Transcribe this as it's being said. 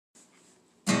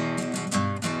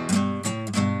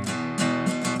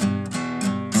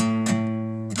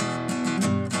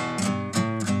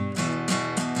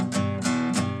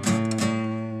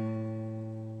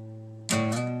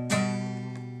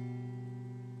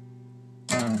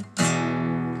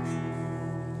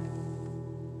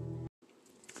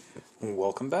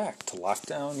Welcome back to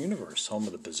Lockdown Universe, home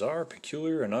of the bizarre,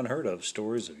 peculiar, and unheard of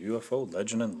stories of UFO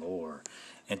legend and lore.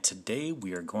 And today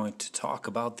we are going to talk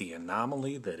about the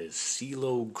anomaly that is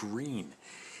CeeLo Green.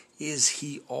 Is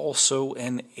he also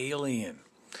an alien?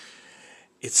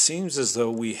 It seems as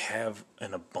though we have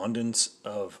an abundance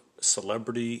of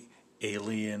celebrity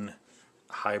alien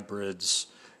hybrids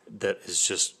that is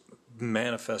just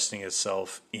manifesting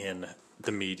itself in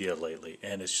the media lately,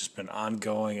 and it's just been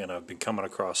ongoing, and I've been coming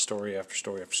across story after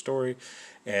story after story,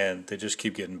 and they just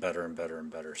keep getting better and better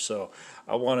and better. So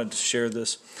I wanted to share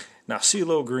this. Now,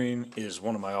 CeeLo Green is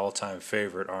one of my all-time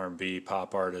favorite R&B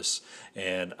pop artists,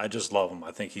 and I just love him.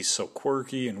 I think he's so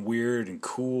quirky and weird and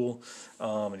cool,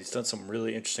 and he's done some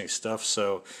really interesting stuff.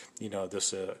 So,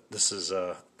 this is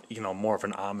more of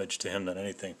an homage to him than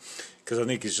anything, because I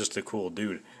think he's just a cool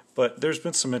dude. But there's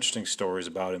been some interesting stories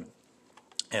about him,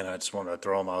 and I just wanted to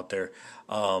throw him out there.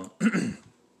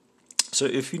 So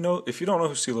if you don't know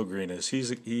who CeeLo Green is,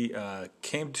 he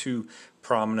came to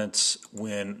prominence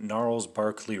when Gnarls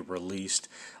Barkley released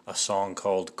a song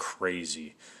called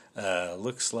 "Crazy."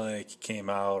 Looks like it came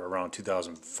out around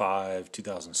 2005,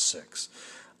 2006.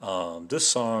 This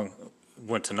song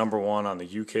went to number one on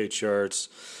the UK charts.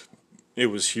 It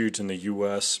was huge in the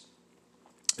US.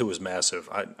 It was massive.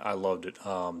 I loved it.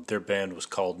 Their band was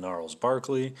called Gnarls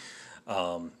Barkley.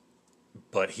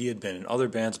 But he had been in other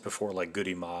bands before, like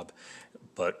Goody Mob.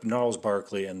 But Gnarls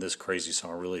Barkley and this Crazy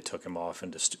song really took him off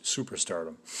into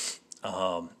superstardom.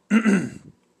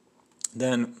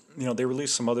 Then, they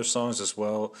released some other songs as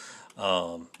well,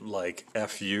 like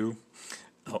F You,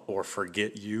 or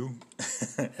Forget You,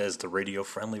 as the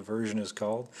radio-friendly version is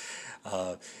called.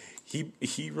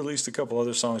 He released a couple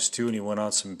other songs too, and he went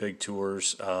on some big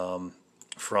tours.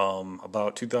 From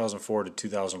about 2004 to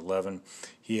 2011,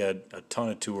 he had a ton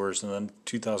of tours, and then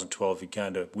 2012 he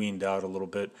kind of weaned out a little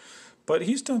bit. But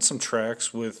he's done some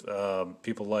tracks with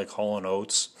people like Hall &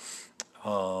 Oates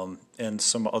and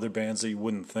some other bands that you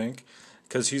wouldn't think,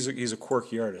 because he's a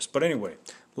quirky artist. But anyway,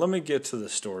 let me get to the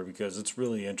story because it's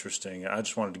really interesting. I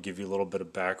just wanted to give you a little bit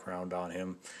of background on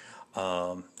him.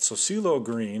 So CeeLo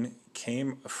Green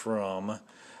came from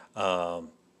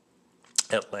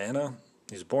Atlanta.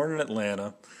 He was born in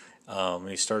Atlanta. And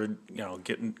he started,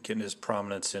 getting his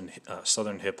prominence in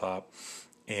Southern hip hop.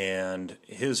 And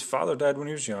his father died when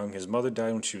he was young. His mother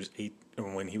died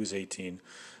when he was 18.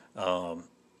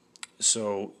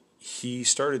 So he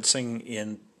started singing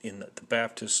in the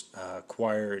Baptist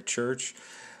choir at church.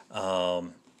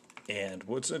 And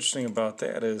what's interesting about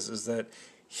that is that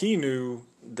he knew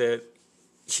that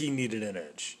he needed an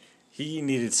edge. He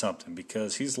needed something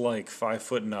because he's like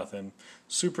 5'0",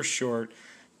 super short,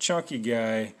 chunky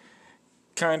guy,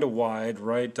 kind of wide,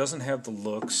 right? Doesn't have the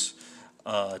looks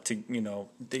that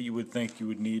you would think you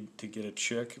would need to get a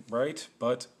chick, right?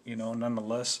 But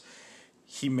nonetheless,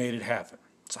 he made it happen.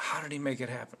 So how did he make it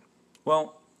happen?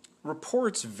 Well,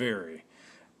 reports vary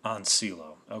on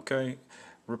CeeLo. Okay,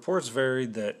 reports vary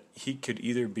that he could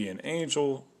either be an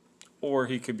angel or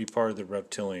he could be part of the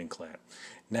reptilian clan.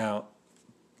 Now,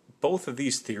 both of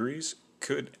these theories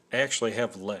could actually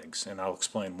have legs, and I'll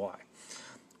explain why.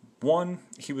 One,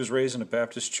 he was raised in a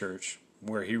Baptist church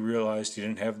where he realized he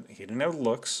didn't have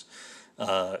looks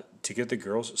to get the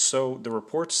girls. So the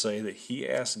reports say that he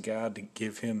asked God to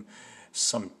give him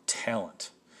some talent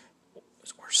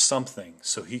or something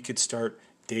so he could start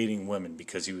dating women,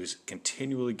 because he was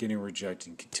continually getting rejected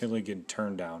and continually getting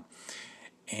turned down.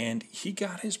 And he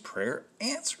got his prayer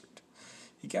answered.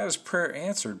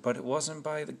 But it wasn't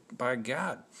by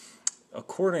God.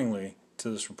 Accordingly to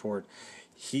this report,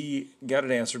 he got it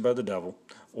answered by the devil,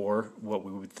 or what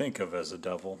we would think of as a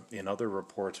devil. In other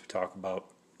reports, we talk about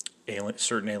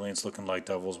certain aliens looking like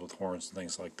devils with horns and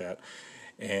things like that.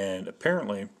 And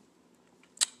apparently,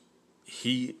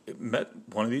 he met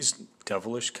one of these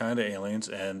devilish kind of aliens,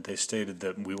 and they stated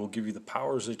that we will give you the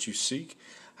powers that you seek.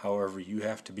 However, you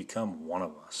have to become one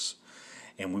of us.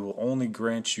 And we will only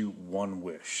grant you one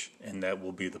wish, and that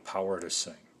will be the power to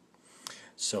sing.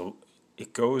 So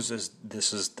it goes as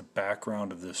this is the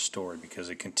background of this story, because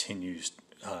it continues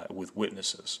with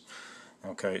witnesses.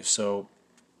 Okay, so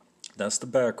that's the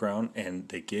background, and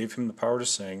they gave him the power to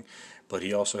sing, but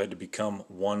he also had to become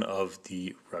one of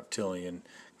the reptilian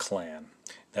clan.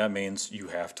 That means you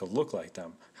have to look like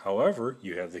them. However,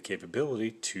 you have the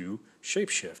capability to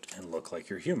shapeshift and look like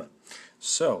you're human.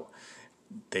 So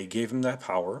they gave him that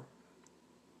power.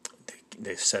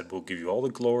 They said, we'll give you all the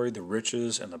glory, the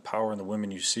riches, and the power and the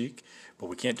women you seek, but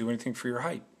we can't do anything for your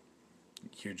height.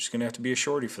 You're just going to have to be a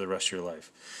shorty for the rest of your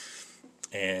life.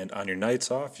 And on your nights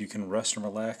off, you can rest and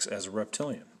relax as a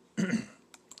reptilian.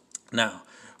 Now,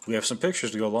 we have some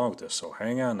pictures to go along with this, so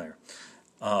hang on there.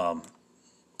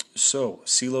 So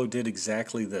CeeLo did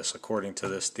exactly this, according to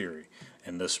this theory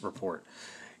and this report.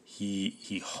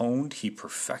 He honed, he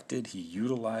perfected, he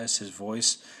utilized his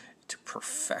voice to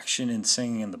perfection in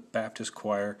singing in the Baptist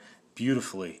choir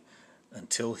beautifully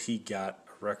until he got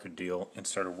a record deal and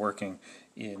started working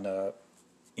in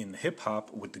hip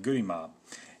hop with the Goody Mob.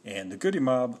 And the Goody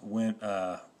Mob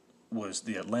was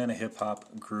the Atlanta hip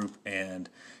hop group, and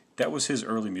that was his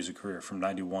early music career from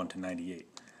 91 to 98.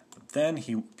 But then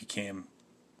he became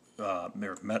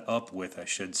met up with, I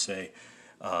should say,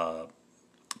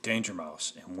 Danger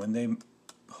Mouse, and when they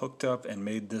hooked up and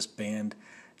made this band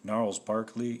Gnarls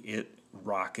Barkley, it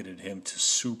rocketed him to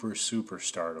super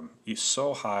stardom. He's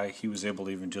so high he was able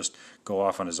to even just go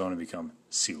off on his own and become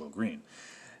CeeLo Green.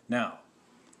 Now,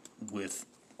 with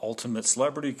ultimate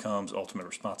celebrity comes ultimate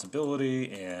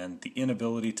responsibility and the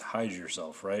inability to hide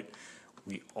yourself, right?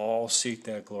 We all seek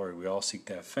that glory, we all seek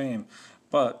that fame,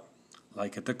 but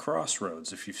like at the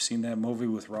Crossroads, if you've seen that movie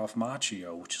with Ralph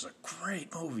Macchio, which is a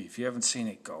great movie. If you haven't seen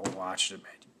it, go watch it,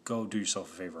 man. Go do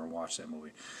yourself a favor and watch that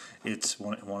movie. It's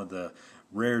one of the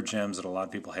rare gems that a lot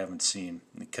of people haven't seen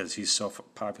because he's so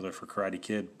popular for Karate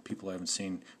Kid. People haven't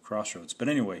seen Crossroads. But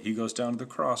anyway, he goes down to the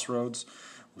Crossroads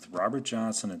with Robert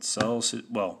Johnson and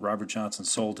Robert Johnson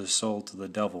sold his soul to the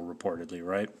devil, reportedly,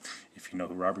 right? If you know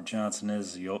who Robert Johnson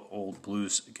is, the old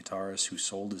blues guitarist who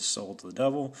sold his soul to the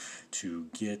devil to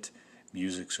get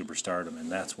music superstardom,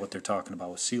 and that's what they're talking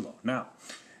about with CeeLo. Now,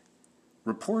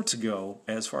 reports go,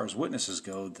 as far as witnesses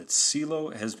go, that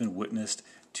CeeLo has been witnessed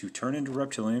to turn into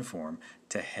reptilian form,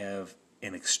 to have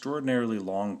an extraordinarily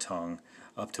long tongue,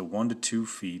 up to 1 to 2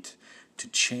 feet, to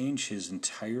change his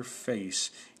entire face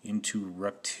into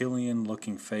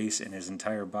reptilian-looking face and his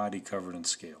entire body covered in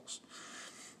scales.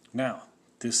 Now,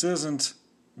 this isn't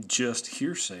just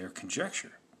hearsay or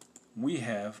conjecture. We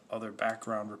have other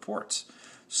background reports.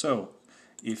 So,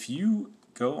 if you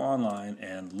go online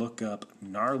and look up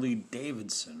Gnarly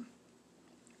Davidson,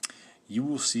 you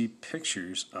will see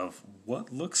pictures of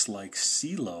what looks like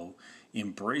CeeLo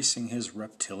embracing his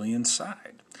reptilian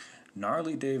side.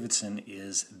 Gnarly Davidson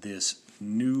is this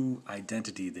new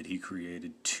identity that he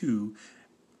created to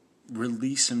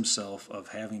release himself of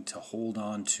having to hold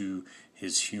on to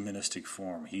his humanistic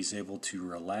form. He's able to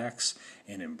relax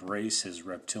and embrace his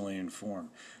reptilian form.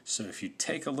 So if you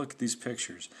take a look at these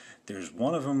pictures, there's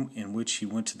one of them in which he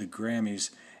went to the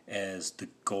Grammys as the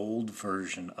gold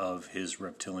version of his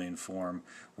reptilian form,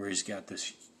 where he's got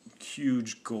this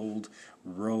huge gold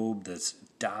robe that's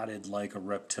dotted like a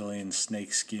reptilian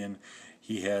snake skin.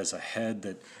 He has a head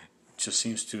that just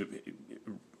seems to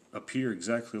appear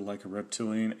exactly like a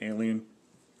reptilian alien,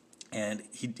 and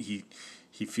he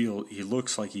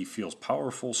looks like he feels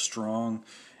powerful, strong,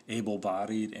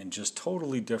 able-bodied, and just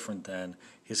totally different than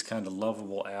his kind of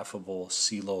lovable, affable,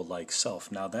 CeeLo-like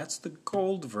self. Now that's the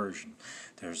gold version.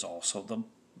 There's also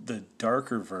the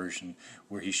darker version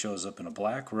where he shows up in a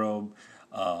black robe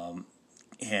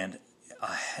and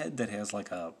a head that has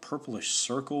like a purplish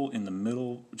circle in the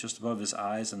middle just above his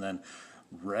eyes, and then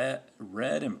red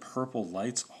and purple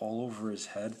lights all over his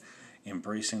head,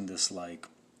 embracing this like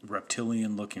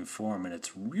reptilian looking form, and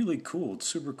it's really cool. It's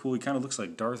super cool. He kind of looks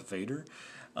like Darth Vader,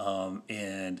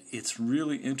 and it's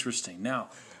really interesting. Now,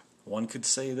 one could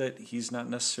say that he's not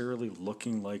necessarily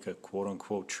looking like a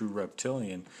quote-unquote true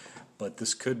reptilian, but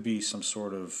this could be some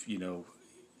sort of,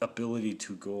 ability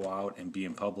to go out and be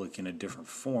in public in a different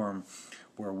form,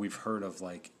 where we've heard of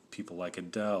like people like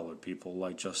Adele or people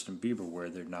like Justin Bieber, where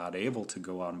they're not able to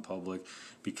go out in public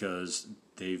because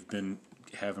they've been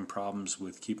having problems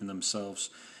with keeping themselves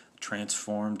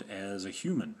transformed as a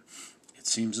human. It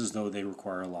seems as though they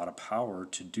require a lot of power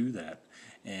to do that.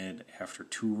 And after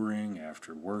touring,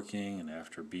 after working, and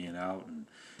after being out and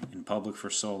in public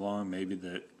for so long, maybe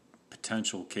the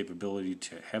potential capability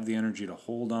to have the energy to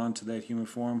hold on to that human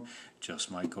form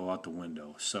just might go out the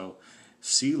window. So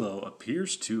CeeLo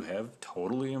appears to have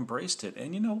totally embraced it.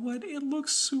 And you know what? It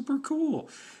looks super cool.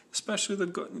 Especially the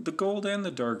gold and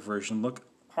the dark version look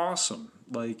awesome.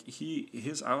 Like,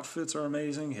 his outfits are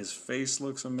amazing. His face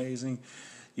looks amazing.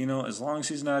 As long as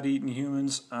he's not eating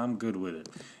humans, I'm good with it.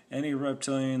 Any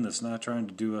reptilian that's not trying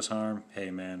to do us harm,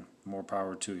 hey man, more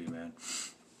power to you, man.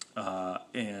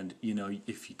 And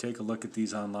if you take a look at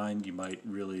these online, you might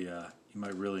really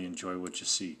enjoy what you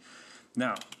see.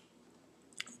 Now,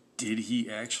 did he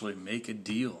actually make a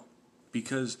deal?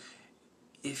 Because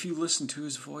if you listen to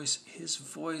his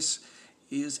voice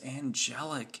is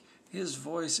angelic. His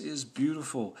voice is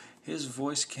beautiful. His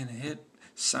voice can hit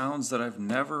sounds that I've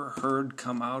never heard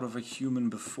come out of a human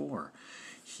before.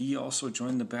 He also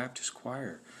joined the Baptist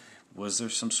choir. Was there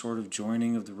some sort of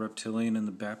joining of the reptilian and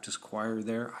the Baptist choir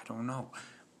there? I don't know.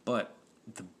 But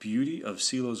the beauty of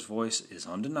CeeLo's voice is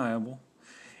undeniable.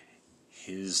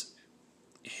 His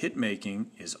hit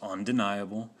making is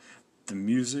undeniable. The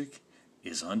music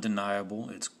is undeniable.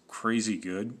 It's crazy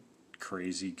good.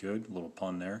 Crazy good. Little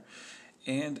pun there.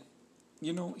 And,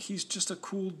 he's just a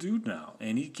cool dude now.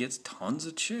 And he gets tons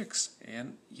of chicks.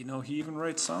 And, he even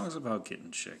writes songs about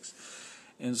getting chicks.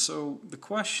 And so the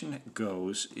question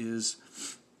goes is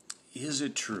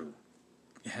it true?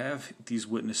 Have these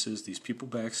witnesses, these people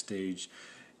backstage,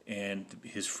 and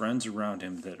his friends around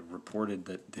him that reported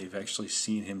that they've actually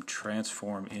seen him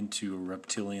transform into a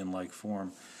reptilian-like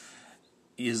form,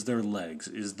 is there legs?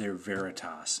 Is there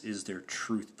veritas? Is there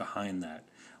truth behind that?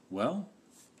 Well,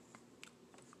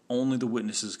 only the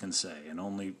witnesses can say, and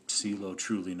only CeeLo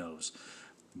truly knows.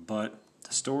 But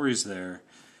the story's there.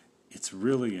 It's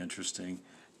really interesting.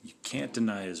 You can't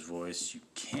deny his voice. You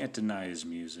can't deny his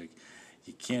music.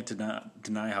 You can't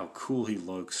deny how cool he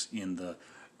looks in the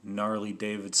gnarly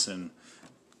Davidson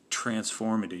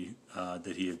transformity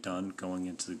that he had done going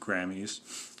into the Grammys.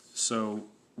 So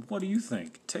what do you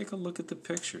think? Take a look at the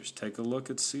pictures. Take a look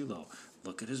at CeeLo.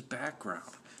 Look at his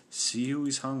background. See who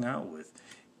he's hung out with.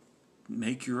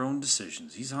 Make your own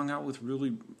decisions. He's hung out with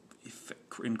really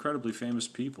incredibly famous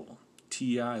people.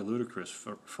 T.I.,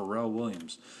 Ludacris, Pharrell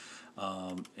Williams.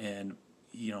 And,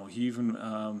 he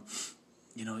even,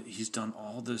 he's done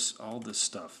all this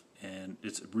stuff. And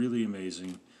it's really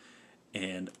amazing.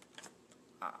 And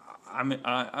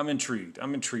I'm intrigued.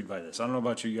 I'm intrigued by this. I don't know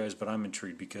about you guys, but I'm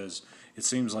intrigued because it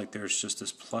seems like there's just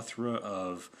this plethora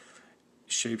of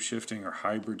shape-shifting or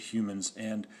hybrid humans.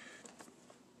 And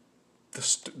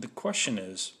the question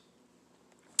is,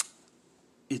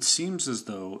 it seems as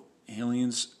though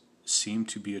aliens seem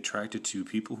to be attracted to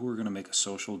people who are going to make a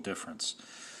social difference.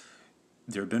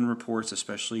 There have been reports,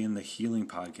 especially in the healing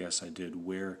podcast I did,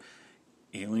 where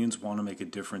aliens want to make a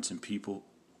difference in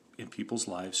people's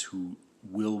lives who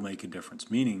will make a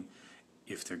difference. Meaning,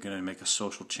 if they're going to make a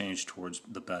social change towards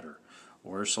the better,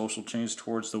 or a social change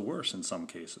towards the worse in some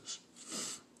cases.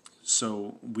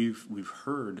 So we've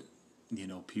heard,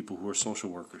 people who are social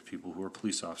workers, people who are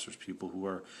police officers, people who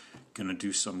are going to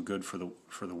do some good for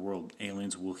the world.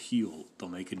 Aliens will heal. They'll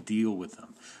make a deal with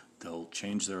them. They'll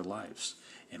change their lives.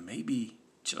 And maybe,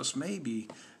 just maybe,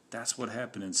 that's what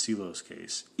happened in CeeLo's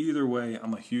case. Either way,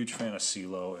 I'm a huge fan of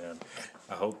CeeLo, and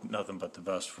I hope nothing but the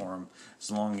best for him.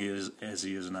 As long as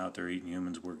he isn't out there eating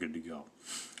humans, we're good to go.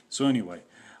 So anyway,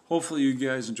 hopefully you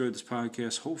guys enjoyed this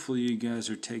podcast. Hopefully you guys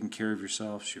are taking care of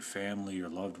yourselves, your family, your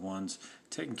loved ones,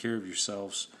 taking care of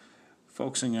yourselves,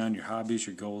 focusing on your hobbies,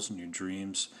 your goals, and your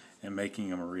dreams, and making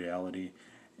them a reality,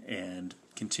 and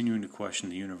continuing to question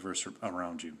the universe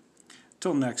around you.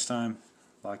 Until next time,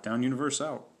 Lockdown Universe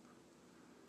out.